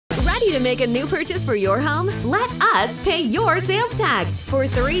Ready to make a new purchase for your home? Let us pay your sales tax. For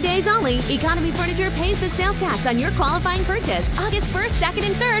 3 days only, Economy Furniture pays the sales tax on your qualifying purchase. August 1st, 2nd,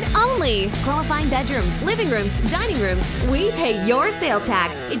 and 3rd only. Qualifying bedrooms, living rooms, dining rooms. We pay your sales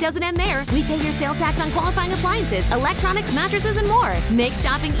tax. It doesn't end there. We pay your sales tax on qualifying appliances, electronics, mattresses, and more. Make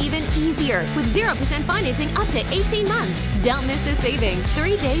shopping even easier with 0% financing up to 18 months. Don't miss the savings.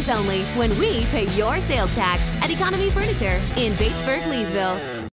 3 days only when we pay your sales tax at Economy Furniture in Batesburg, Leesville.